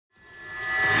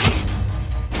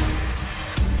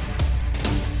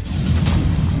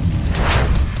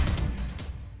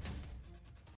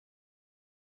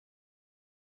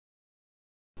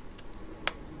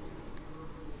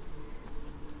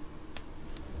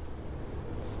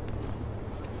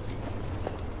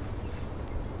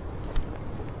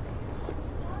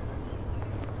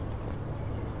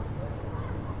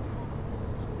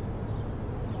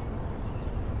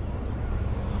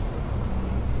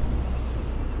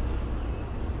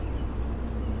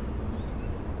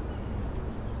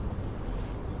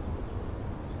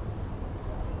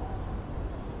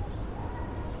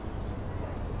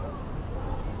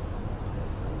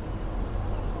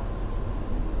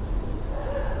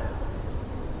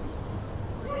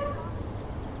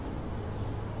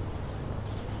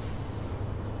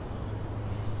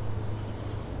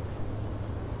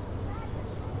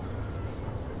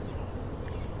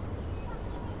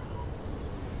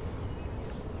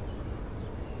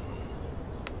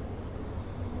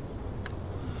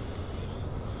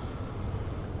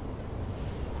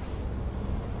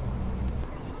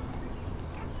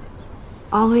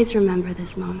always remember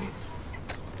this moment.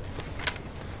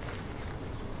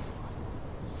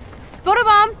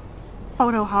 Photobomb!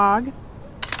 Photo hog.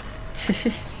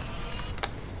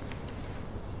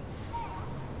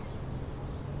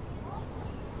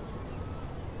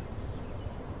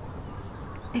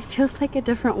 It feels like a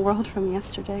different world from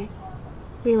yesterday.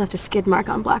 We left a skid mark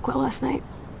on Blackwell last night.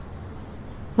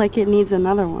 Like it needs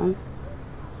another one.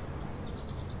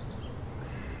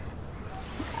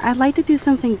 I'd like to do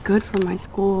something good for my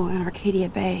school in Arcadia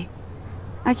Bay.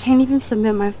 I can't even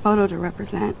submit my photo to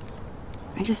represent.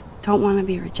 I just don't want to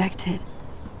be rejected.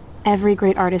 Every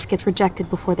great artist gets rejected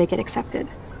before they get accepted.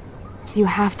 So you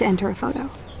have to enter a photo.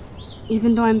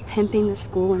 Even though I'm pimping the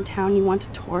school in town you want to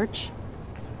torch?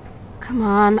 Come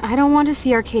on, I don't want to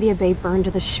see Arcadia Bay burned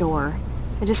to the shore.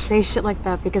 I just say shit like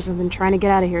that because I've been trying to get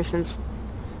out of here since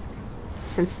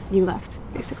you left,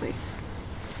 basically.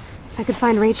 If I could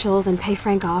find Rachel, then pay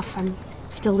Frank off, I'm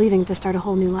still leaving to start a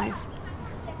whole new life.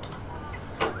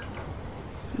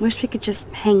 Wish we could just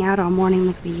hang out all morning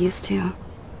like we used to.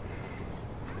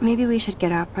 Maybe we should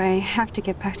get up. I have to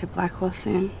get back to Blackwell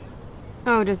soon.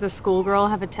 Oh, does the schoolgirl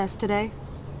have a test today?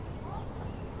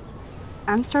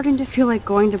 I'm starting to feel like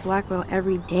going to Blackwell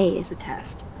every day is a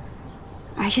test.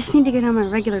 I just need to get on my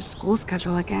regular school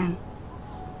schedule again.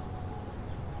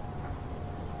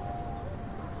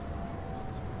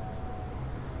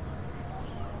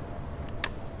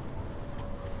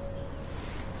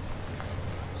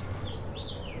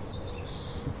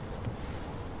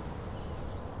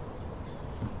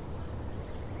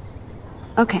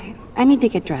 Okay, I need to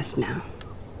get dressed now.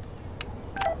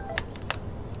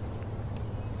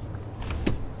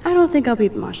 I don't think I'll be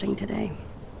moshing today.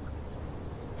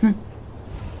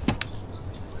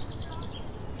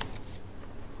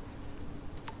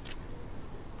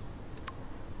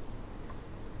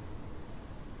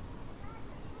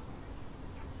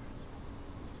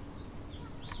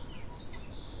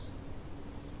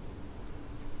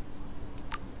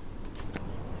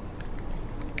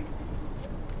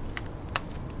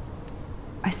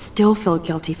 I still feel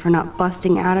guilty for not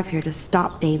busting out of here to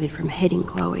stop David from hitting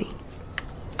Chloe.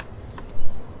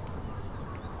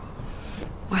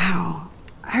 Wow,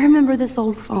 I remember this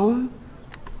old phone.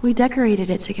 We decorated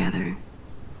it together.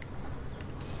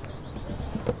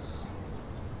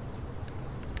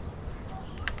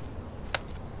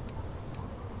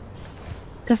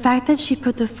 The fact that she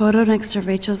put the photo next to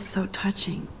Rachel's is so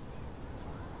touching.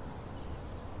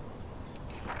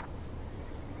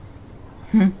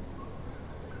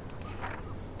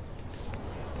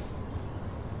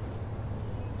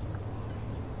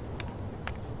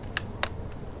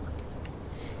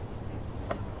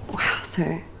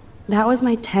 Her. That was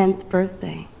my 10th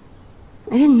birthday.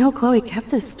 I didn't know Chloe kept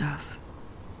this stuff.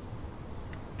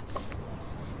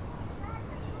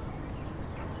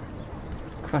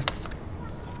 Gott.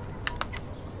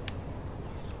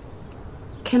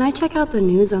 Can I check out the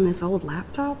news on this old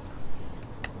laptop?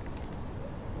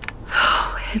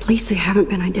 At least we haven't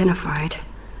been identified.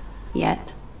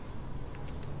 Yet.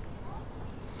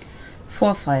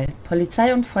 Vorfall.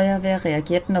 Polizei und Feuerwehr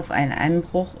reagierten auf einen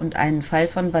Einbruch und einen Fall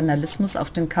von Vandalismus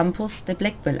auf dem Campus der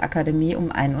Blackwell-Akademie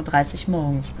um 1:30 Uhr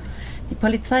morgens. Die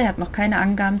Polizei hat noch keine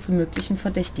Angaben zu möglichen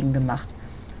Verdächtigen gemacht.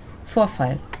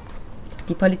 Vorfall.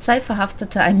 Die Polizei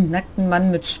verhaftete einen nackten Mann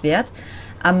mit Schwert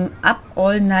am Up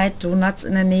All Night Donuts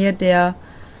in der Nähe der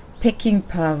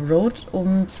Peckinpah Road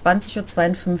um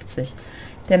 20:52 Uhr.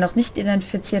 Der noch nicht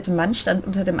identifizierte Mann stand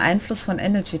unter dem Einfluss von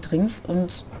Energy-Drinks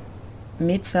und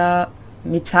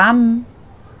Methamphetamin.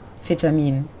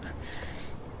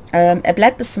 Er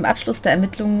bleibt bis zum Abschluss der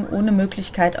Ermittlungen ohne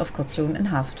Möglichkeit auf Kaution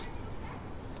in Haft.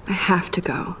 I have to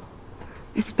go.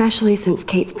 Especially since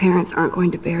Kate's parents aren't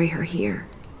going to bury her here.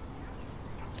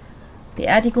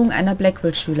 Beerdigung einer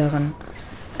Blackwell-Schülerin.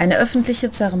 Eine öffentliche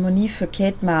Zeremonie für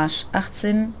Kate Marsh,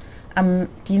 18, am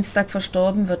Dienstag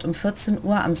verstorben, wird um 14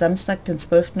 Uhr am Samstag, den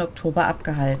 12. Oktober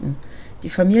abgehalten. Die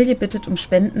Familie bittet um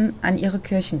Spenden an ihre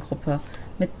Kirchengruppe,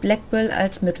 mit Blackwell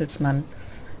als Mittelsmann.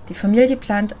 Die Familie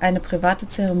plant eine private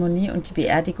Zeremonie und die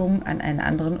Beerdigung an einen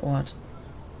anderen Ort.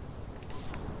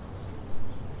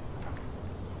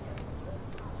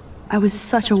 I was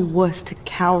such a wuss to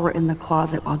cower in the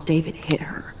closet while David hit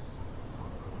her.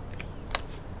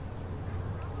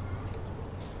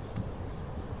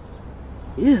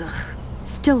 Ugh,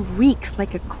 still reeks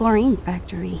like a chlorine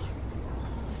factory.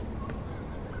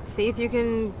 See if you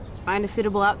can find a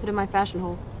suitable outfit in my fashion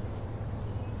hole.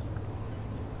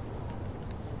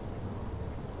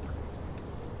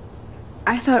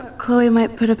 I thought Chloe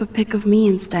might put up a pic of me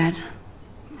instead.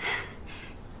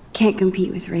 Can't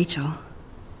compete with Rachel.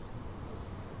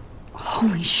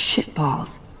 Holy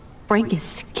shitballs. Frank is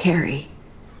scary.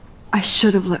 I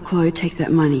should have let Chloe take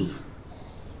that money.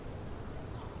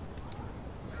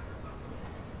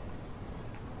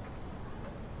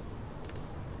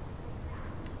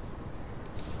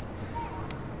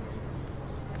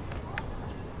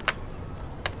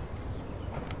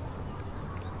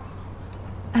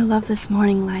 I love this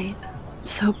morning light.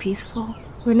 It's so peaceful.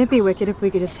 Wouldn't it be wicked if we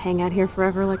could just hang out here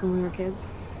forever like when we were kids?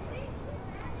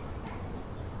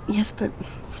 Yes, but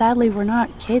sadly we're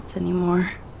not kids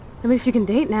anymore. At least you can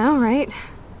date now, right?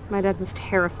 My dad was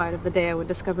terrified of the day I would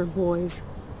discover boys.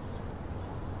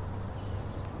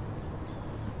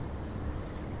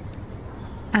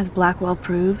 As Blackwell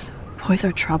proves, boys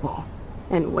are trouble.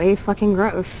 And way fucking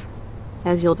gross.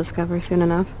 As you'll discover soon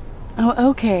enough. Oh,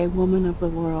 okay, woman of the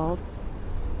world.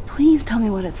 Please tell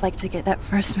me what it's like to get that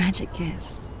first magic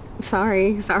kiss.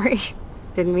 Sorry.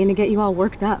 Didn't mean to get you all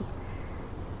worked up.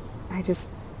 I just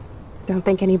don't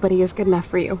think anybody is good enough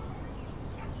for you.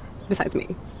 Besides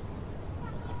me.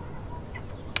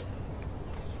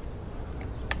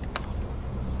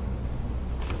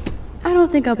 I don't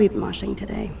think I'll be moshing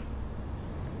today.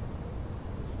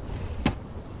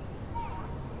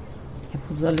 Ja,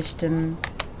 wo soll ich denn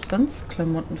sonst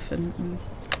Klamotten finden?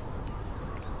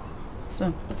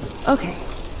 So. Okay,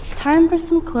 time for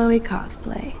some Chloe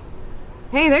cosplay.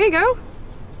 Hey, there you go.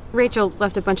 Rachel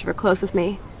left a bunch of her clothes with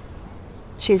me.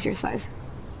 She's your size.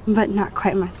 But not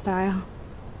quite my style.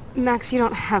 Max, you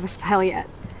don't have a style yet.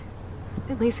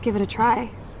 At least give it a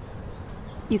try.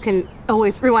 You can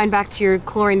always rewind back to your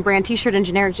chlorine brand t-shirt and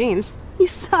generic jeans. You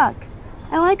suck.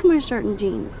 I like my shirt and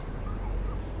jeans.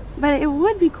 But it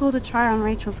would be cool to try on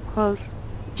Rachel's clothes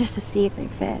just to see if they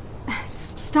fit.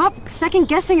 Stop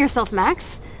second-guessing yourself,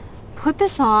 Max. Put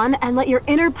this on and let your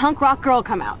inner punk rock girl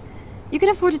come out. You can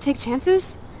afford to take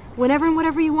chances whenever and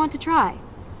whatever you want to try.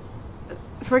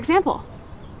 For example,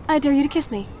 I dare you to kiss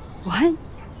me. What?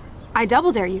 I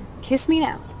double dare you. Kiss me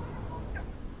now.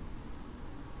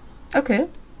 Okay.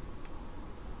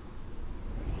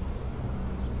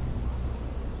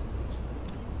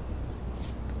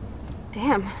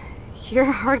 Damn, you're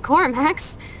hardcore,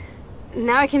 Max.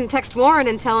 Now I can text Warren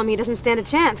and tell him he doesn't stand a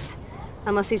chance.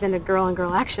 Unless he's into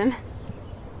girl-on-girl action.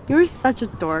 You're such a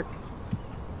dork.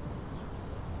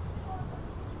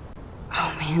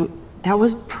 Oh man, that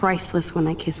was priceless when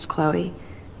I kissed Chloe.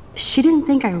 She didn't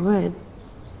think I would.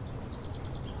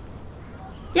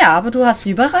 Ja, aber du hast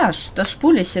sie überrascht. Das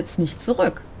spule ich jetzt nicht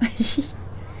zurück.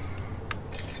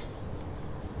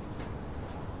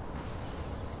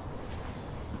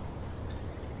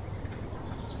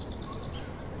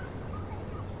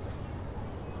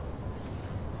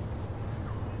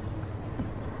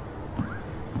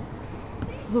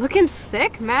 Looking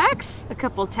sick, Max? A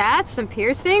couple tats, some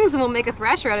piercings, and we'll make a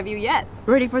thrasher out of you yet.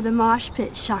 Ready for the mosh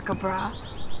pit, Shaka Bra.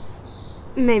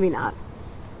 Maybe not.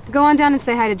 Go on down and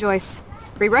say hi to Joyce.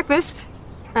 Free breakfast.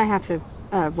 I have to,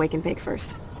 wake and bake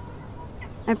first.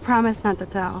 I promise not to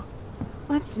tell.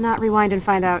 Let's not rewind and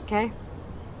find out, okay?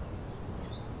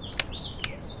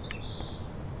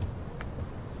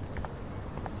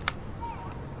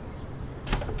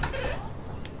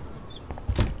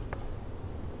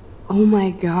 Oh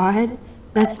my god,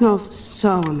 that smells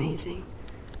so amazing.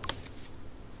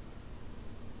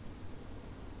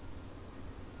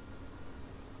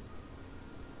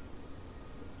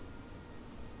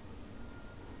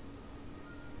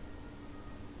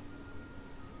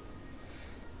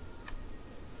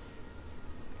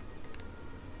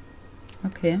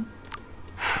 Okay.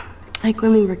 It's like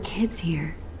when we were kids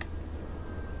here.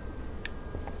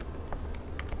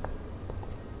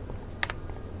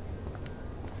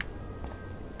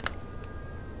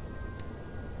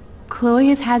 Chloe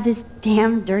has had this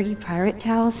damn dirty pirate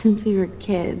towel since we were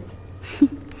kids.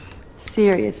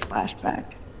 Serious flashback.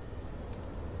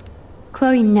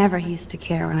 Chloe never used to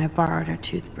care when I borrowed her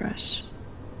toothbrush.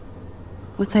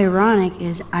 What's ironic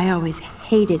is I always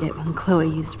hated it when Chloe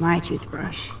used my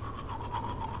toothbrush.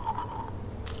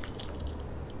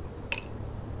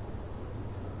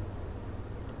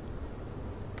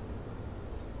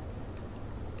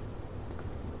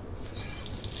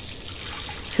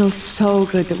 Feels so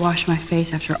good to wash my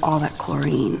face after all that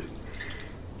chlorine.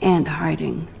 And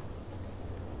hiding.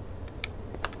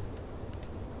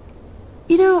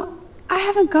 You know, I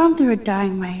haven't gone through a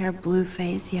dyeing my hair blue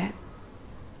phase yet.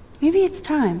 Maybe it's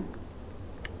time.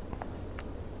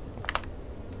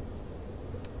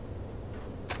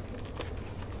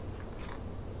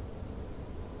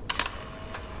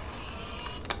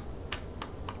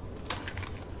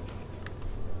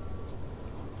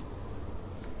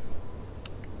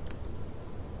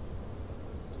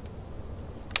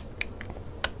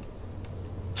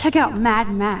 Check out Mad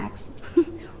Max.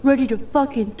 Ready to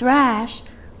fucking thrash.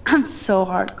 I'm so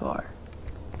hardcore.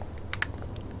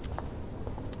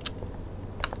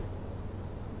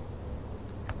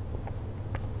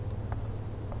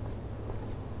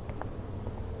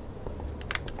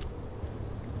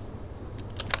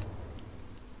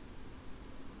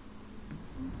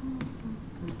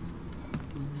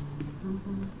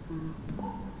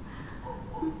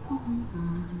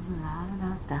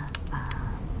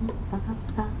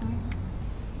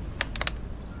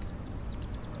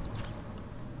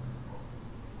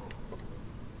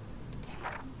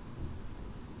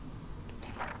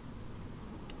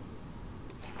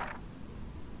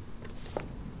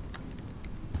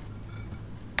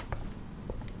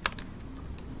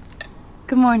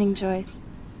 Good morning, Joyce.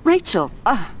 Rachel!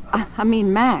 I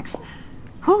mean Max.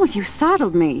 Oh, you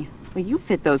startled me. Well, you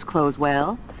fit those clothes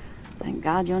well. Thank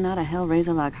God you're not a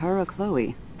hellraiser like her or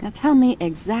Chloe. Now tell me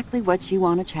exactly what you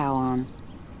want to chow on.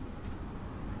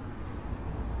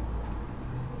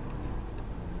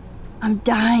 I'm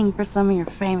dying for some of your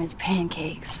famous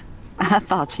pancakes. I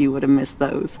thought you would have missed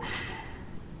those.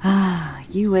 Ah,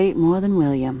 you ate more than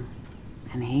William.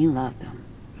 And he loved them.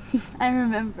 I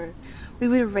remember. We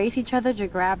would race each other to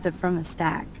grab them from a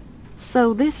stack.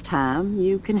 So this time,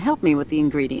 you can help me with the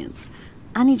ingredients.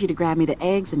 I need you to grab me the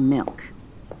eggs and milk.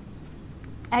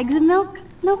 Eggs and milk?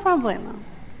 No problemo.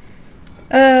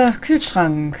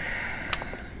 Kühlschrank.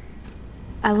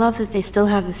 I love that they still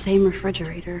have the same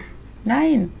refrigerator.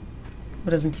 Nein.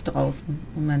 Oder sind die draußen?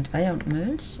 Moment, Eier und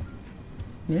Milch?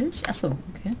 Milch? Achso,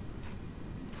 okay.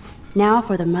 Now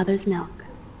for the mother's milk.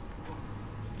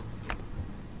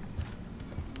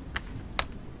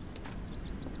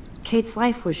 Kate's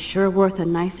life was sure worth a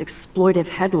nice exploitive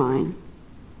headline.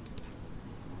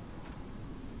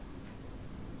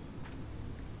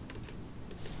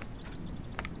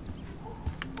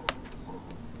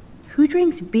 Who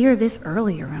drinks beer this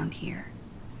early around here?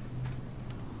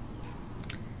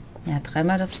 Ja,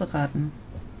 dreimal darfst du raten.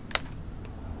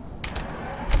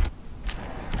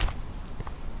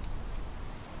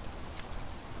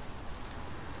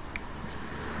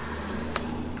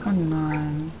 Oh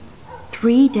nein.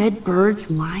 3 dead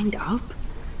birds lined up?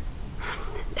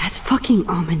 That's fucking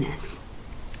ominous.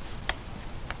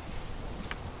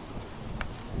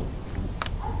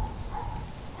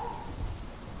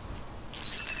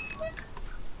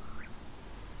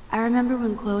 I remember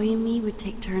when Chloe and me would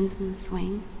take turns in the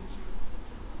swing.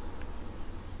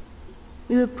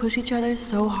 We would push each other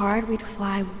so hard we'd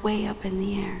fly way up in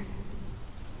the air.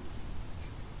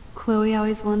 Chloe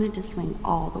always wanted to swing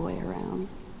all the way around.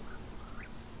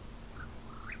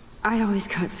 I always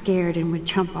got scared and would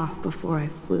jump off before I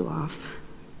flew off.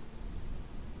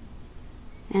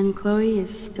 And Chloe is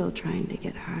still trying to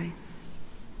get high.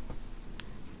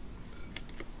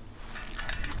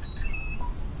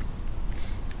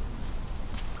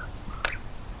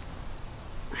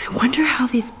 I wonder how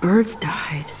these birds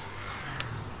died.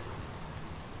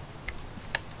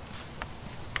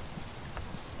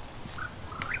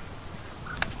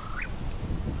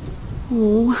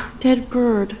 Oh, dead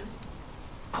bird.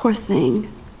 Poor thing.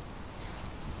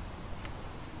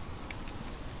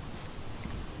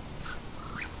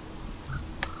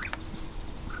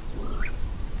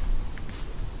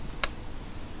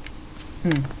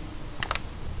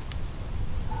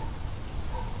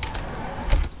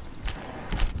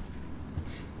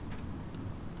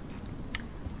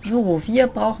 So, wir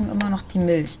brauchen immer noch die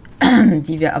Milch,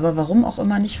 die wir aber warum auch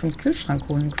immer nicht vom Kühlschrank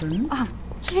holen können. Oh,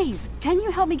 jeez, can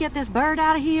you help me get this bird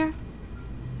out of here?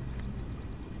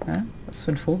 Ja, was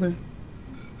für ein Vogel?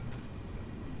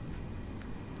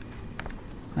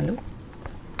 Hallo?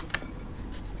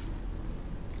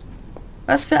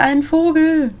 Was für ein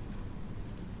Vogel?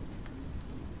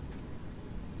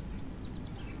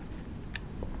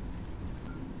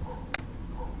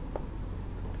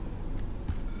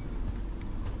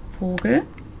 Vogel?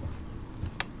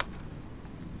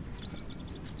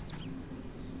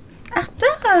 Ach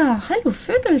da! Hallo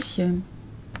Vögelchen.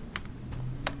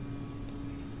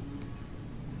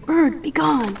 Bird, be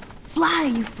gone. Fly,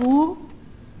 you fool.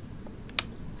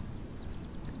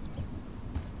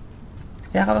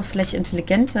 Es wäre aber vielleicht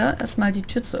intelligenter, erstmal die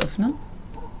Tür zu öffnen.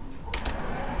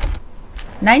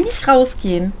 Nein, nicht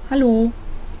rausgehen. Hallo.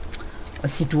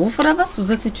 Ist sie doof oder was? Du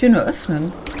sollst die Tür nur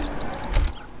öffnen.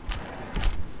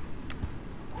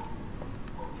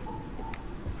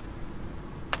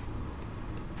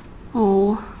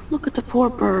 Oh, look at the poor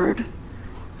bird.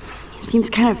 He seems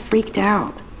kind of freaked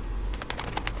out.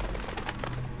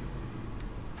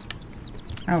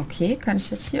 Ah, okay. Kann ich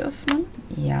das hier öffnen?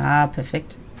 Ja,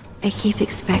 perfekt. I keep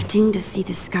expecting to see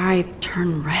the sky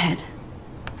turn red.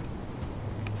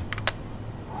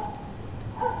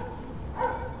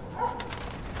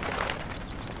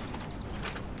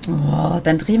 Oh,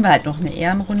 dann drehen wir halt noch eine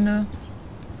Ehrenrunde.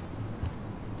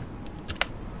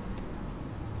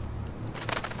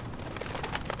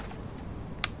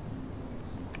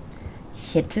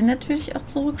 Ich hätte natürlich auch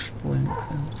zurückspulen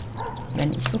können,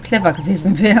 wenn ich so clever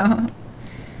gewesen wäre.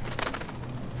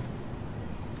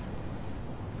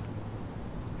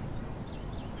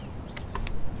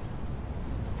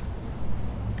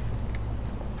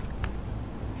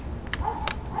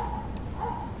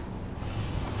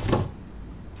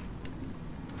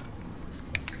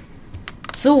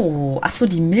 So, ach so,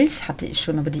 die Milch hatte ich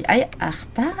schon, aber die Eier, ach,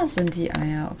 da sind die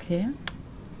Eier, okay.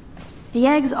 The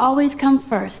eggs always come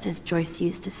first, as Joyce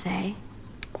used to say.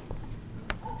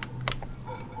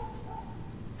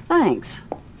 Thanks.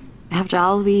 After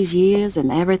all these years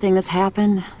and everything that's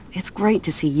happened, it's great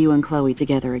to see you and Chloe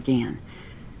together again.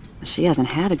 She hasn't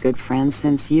had a good friend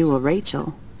since you or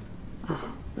Rachel.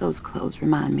 Oh, those clothes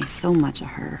remind me so much of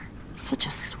her. Such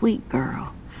a sweet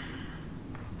girl.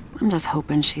 I'm just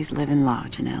hoping she's living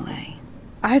large in L.A.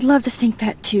 I'd love to think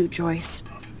that too, Joyce,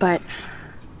 but...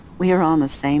 We are on the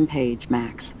same page,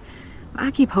 Max. I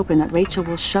keep hoping that Rachel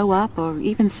will show up or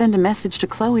even send a message to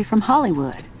Chloe from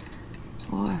Hollywood.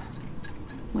 Or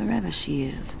wherever she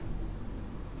is.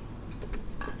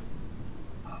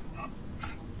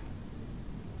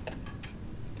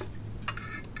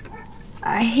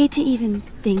 I hate to even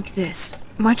think this,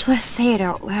 much less say it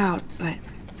out loud, but...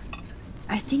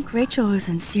 I think Rachel is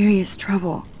in serious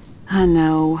trouble. I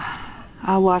know.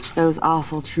 I watch those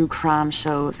awful true crime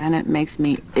shows, and it makes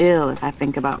me ill if I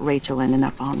think about Rachel ending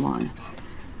up on one.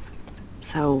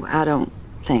 So I don't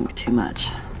think too much.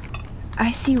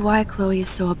 I see why Chloe is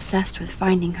so obsessed with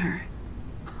finding her.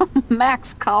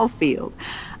 Max Caulfield,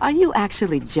 are you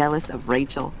actually jealous of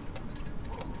Rachel?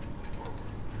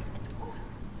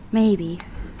 Maybe.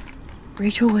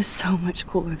 Rachel was so much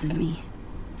cooler than me.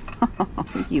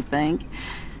 You think?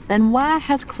 Then why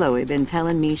has Chloe been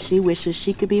telling me she wishes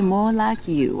she could be more like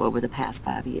you over the past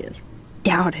 5 years?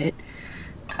 Doubt it.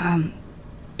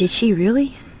 Did she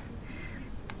really?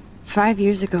 5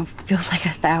 years ago feels like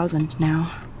 1,000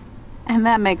 now. And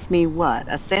that makes me, what,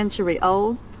 a century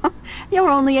old? You're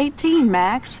only 18,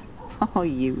 Max. Oh,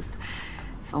 youth.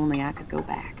 If only I could go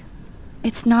back.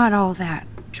 It's not all that,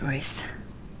 Joyce.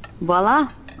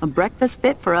 Voila, a breakfast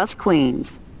fit for us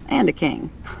queens. And a king.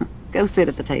 Go sit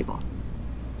at the table.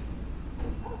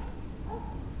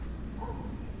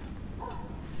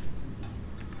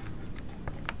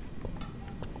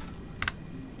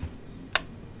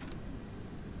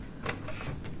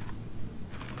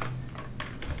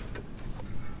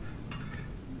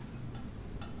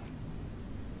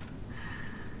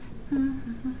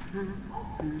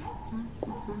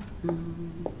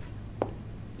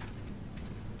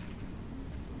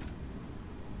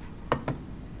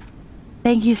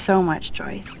 Thank you so much,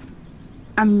 Joyce.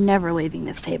 I'm never leaving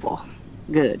this table.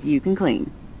 Good, you can clean.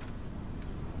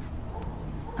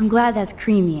 I'm glad that's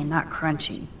creamy and not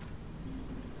crunchy.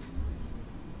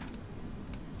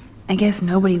 I guess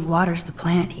nobody waters the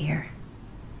plant here.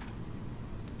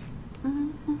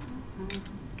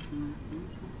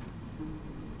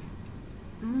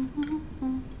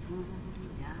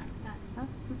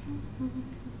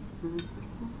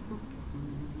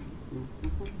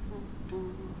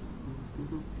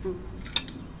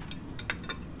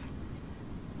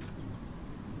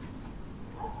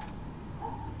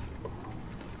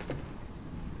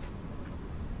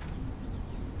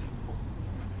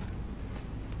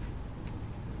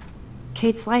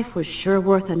 Kate's life was sure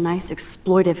worth a nice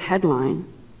exploitive headline.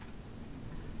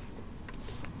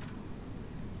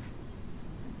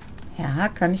 Ja,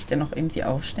 kann ich denn noch irgendwie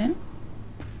aufstehen?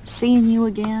 Seeing you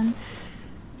again,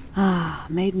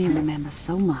 made me remember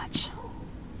so much.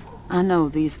 I know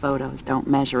these photos don't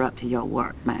measure up to your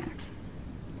work, Max.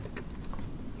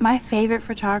 My favorite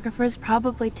photographers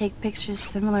probably take pictures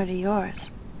similar to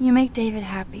yours. You make David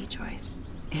happy, Joyce.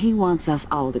 He wants us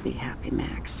all to be happy,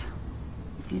 Max.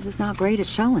 He's just not great at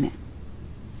showing it.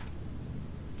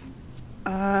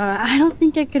 I don't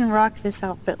think I can rock this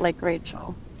outfit like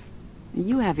Rachel.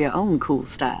 You have your own cool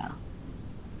style.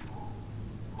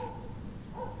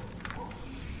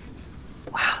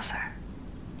 Wowzer.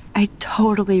 I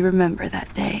totally remember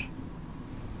that day.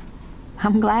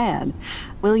 I'm glad.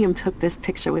 William took this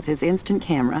picture with his instant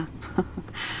camera.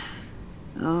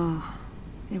 Oh,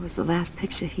 it was the last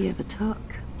picture he ever took.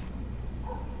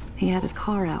 He had his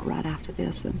car out right after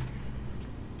this,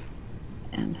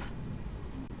 and...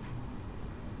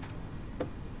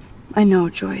 I know,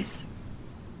 Joyce.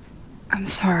 I'm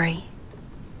sorry.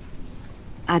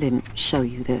 I didn't show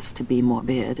you this to be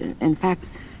morbid. In fact,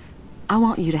 I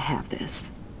want you to have this.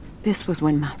 This was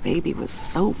when my baby was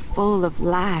so full of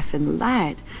life and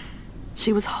light.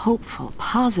 She was hopeful,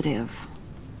 positive.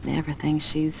 Everything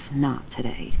she's not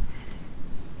today.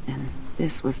 And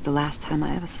this was the last time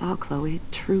I ever saw Chloe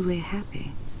truly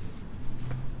happy.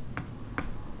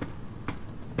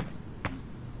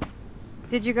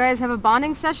 Did you guys have a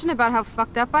bonding session about how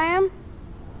fucked up I am?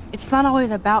 It's not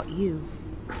always about you.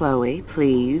 Chloe,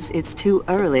 please. It's too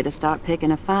early to start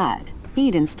picking a fight.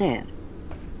 Eat instead.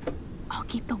 I'll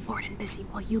keep the warden busy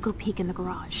while you go peek in the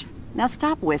garage. Now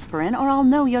stop whispering or I'll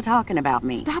know you're talking about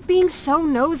me. Stop being so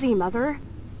nosy, Mother.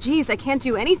 Jeez, I can't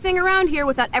do anything around here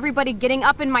without everybody getting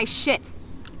up in my shit.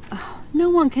 No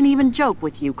one can even joke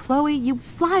with you, Chloe. You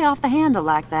fly off the handle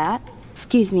like that.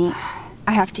 Excuse me.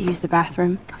 I have to use the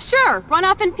bathroom. Sure, run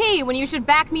off and pee when you should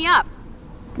back me up.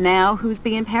 Now who's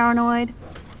being paranoid?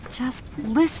 Just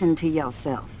listen to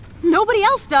yourself. Nobody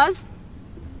else does.